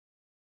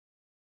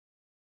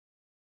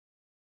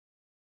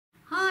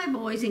Hi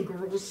boys and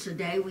girls,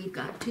 today we've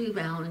got 2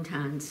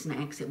 Valentine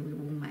snacks that we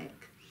will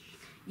make.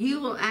 You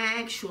will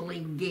actually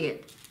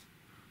get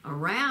a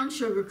round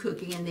sugar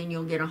cookie and then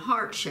you'll get a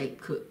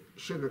heart-shaped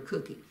sugar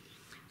cookie.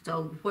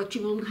 So what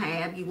you will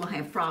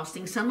have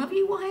frosting. Some of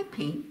you will have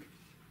pink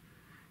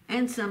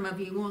and some of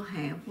you will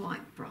have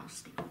white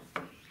frosting.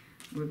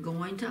 We're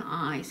going to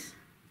ice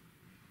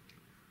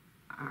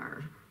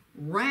our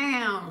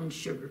round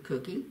sugar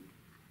cookie.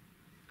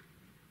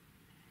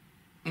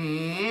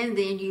 And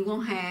then you will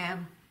have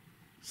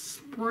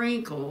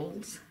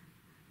sprinkles,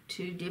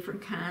 2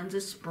 different kinds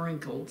of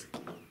sprinkles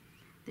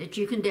that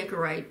you can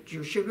decorate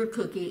your sugar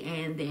cookie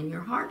and then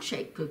your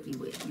heart-shaped cookie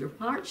with. Your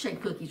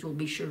heart-shaped cookies will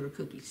be sugar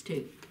cookies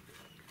too.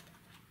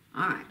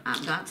 Alright,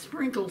 I've got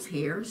sprinkles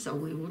here, so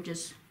we will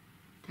just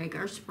take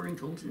our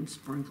sprinkles and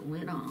sprinkle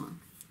it on.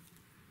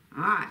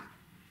 Alright,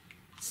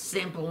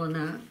 simple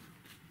enough.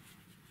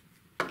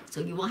 So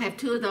you will have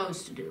 2 of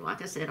those to do.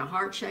 Like I said, a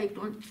heart-shaped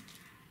one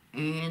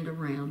and a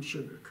round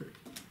sugar cookie.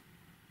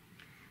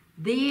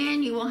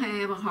 Then you will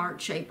have a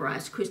heart-shaped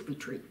Rice Krispie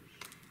treat.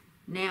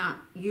 Now,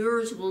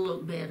 yours will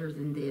look better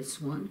than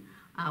this one.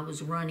 I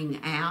was running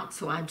out,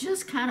 so I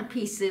just kind of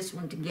pieced this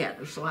one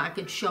together so I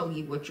could show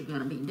you what you're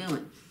going to be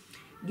doing.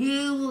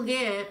 You will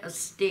get a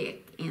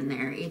stick in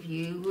there if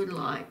you would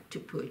like to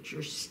put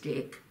your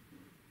stick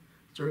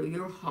through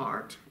your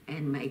heart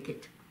and make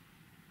it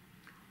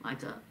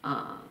like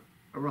a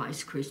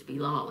Rice Krispie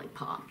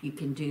lollipop. You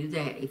can do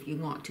that if you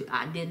want to.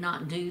 I did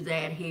not do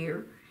that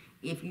here.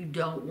 If you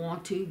don't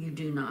want to, you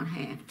do not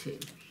have to.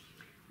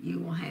 You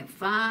will have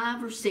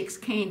 5 or 6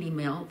 candy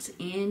melts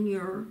in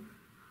your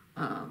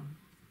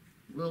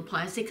little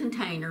plastic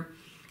container,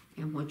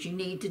 and what you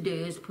need to do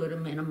is put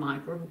them in a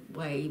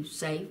microwave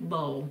safe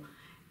bowl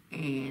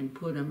and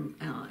put them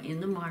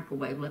in the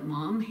microwave. Let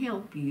Mom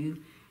help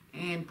you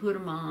and put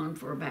them on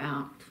for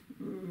about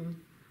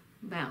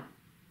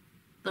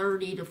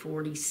 30 to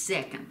 40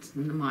 seconds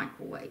in the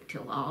microwave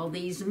till all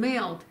these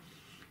melt.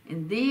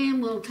 And then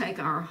we'll take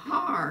our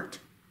heart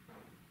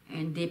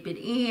and dip it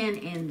in,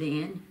 and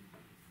then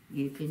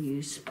you can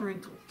use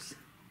sprinkles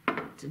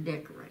to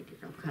decorate it,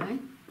 okay?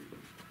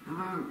 All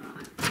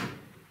right.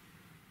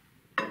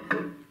 Okay,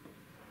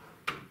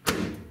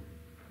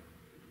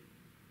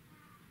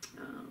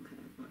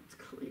 let's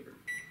clear.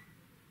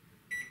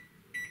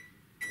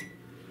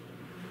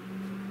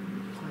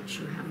 I'm not quite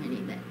sure how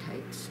many that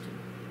takes to.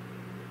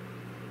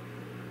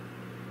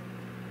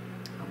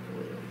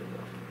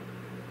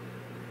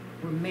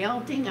 We're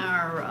melting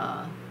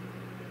our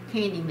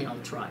candy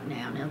melts right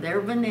now. Now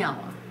they're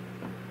vanilla.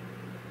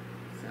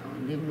 So,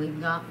 and then we've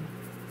got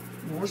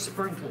more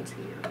sprinkles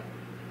here.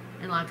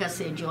 And like I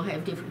said, you'll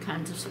have different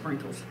kinds of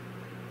sprinkles.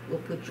 We'll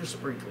put your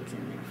sprinkles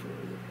in there for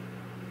you.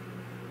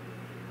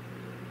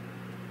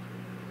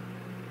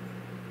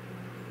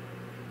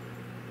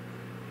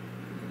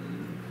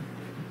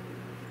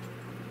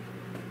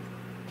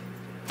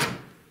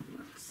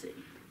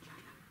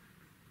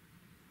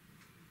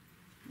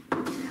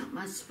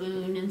 My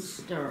spoon and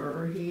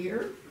stir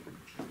here.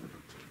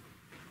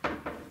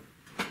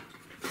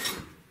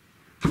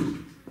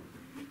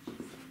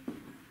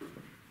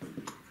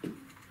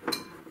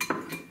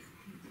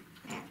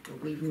 After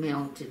we've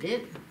melted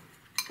it.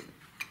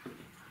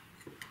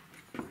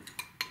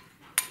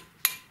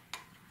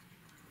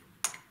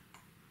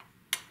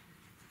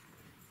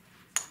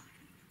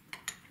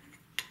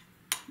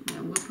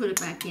 Now we'll put it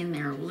back in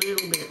there a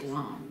little bit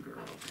longer,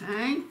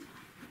 okay?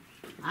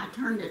 I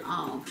turned it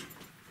off.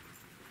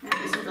 That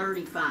was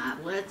 35.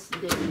 Let's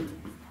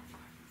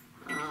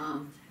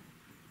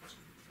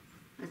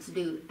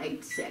do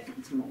 8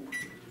 seconds more.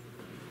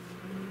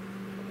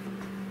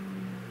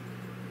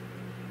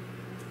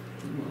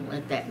 And we'll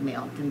let that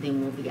melt, and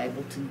then we'll be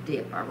able to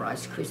dip our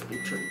Rice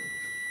Krispie treat.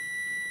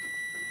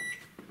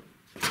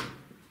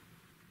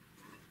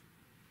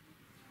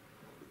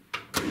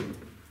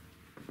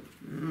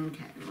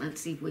 Okay, let's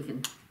see if we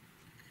can.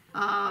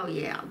 Oh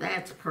yeah,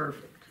 that's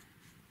perfect.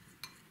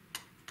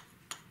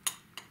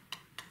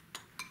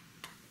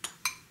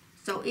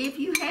 So if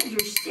you had your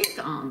stick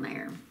on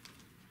there,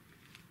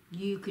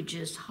 you could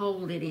just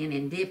hold it in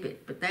and dip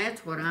it. But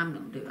that's what I'm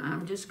going to do.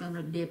 I'm just going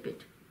to dip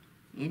it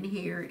in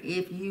here.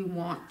 If you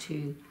want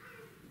to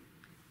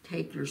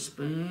take your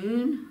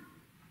spoon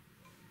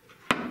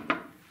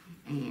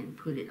and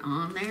put it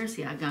on there.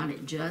 See, I got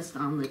it just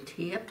on the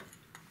tip.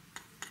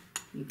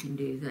 You can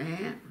do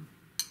that.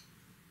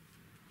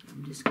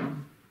 I'm just going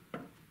to.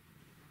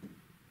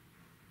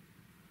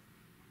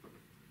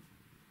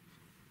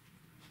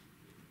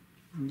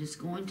 I'm just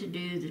going to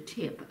do the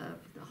tip of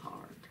the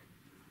heart.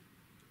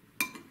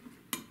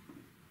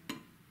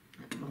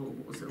 That bowl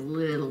was a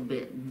little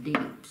bit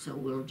deep, so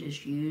we'll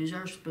just use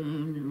our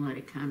spoon and let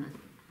it kind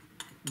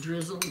of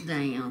drizzle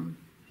down.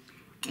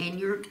 And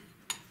your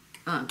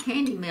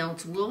candy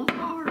melts will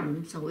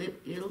harden, so it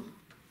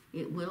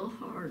will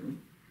harden.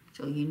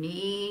 So you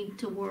need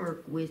to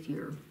work with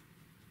your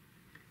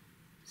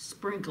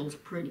sprinkles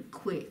pretty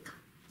quick,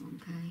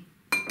 okay?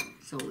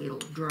 So it'll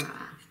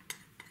dry.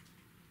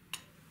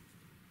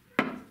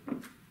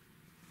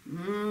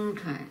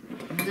 Okay.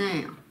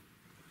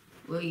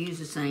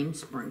 same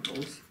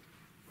sprinkles.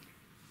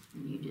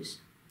 And you just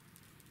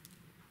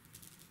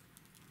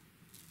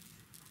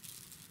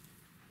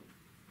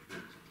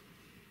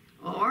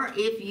or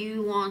if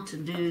you want to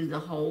do the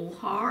whole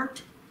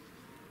heart,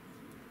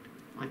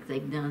 like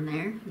they've done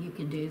there, you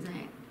can do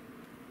that.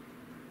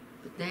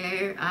 But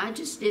there, I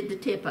just did the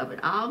tip of it.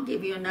 I'll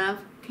give you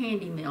enough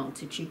candy melt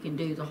that you can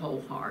do the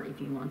whole heart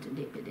if you want to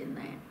dip it in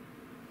that.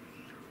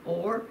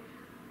 Or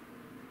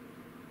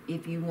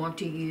if you want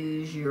to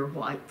use your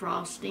white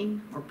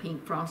frosting or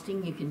pink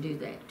frosting, you can do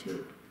that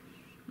too.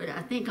 But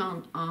I think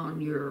on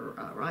your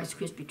Rice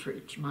Krispie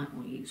treats, you might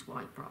want to use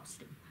white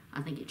frosting.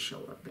 I think it'd show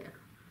up better.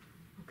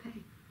 Okay.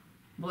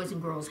 Boys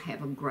and girls,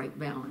 have a great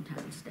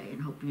Valentine's Day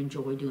and hope you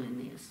enjoy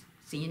doing this.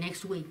 See you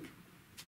next week.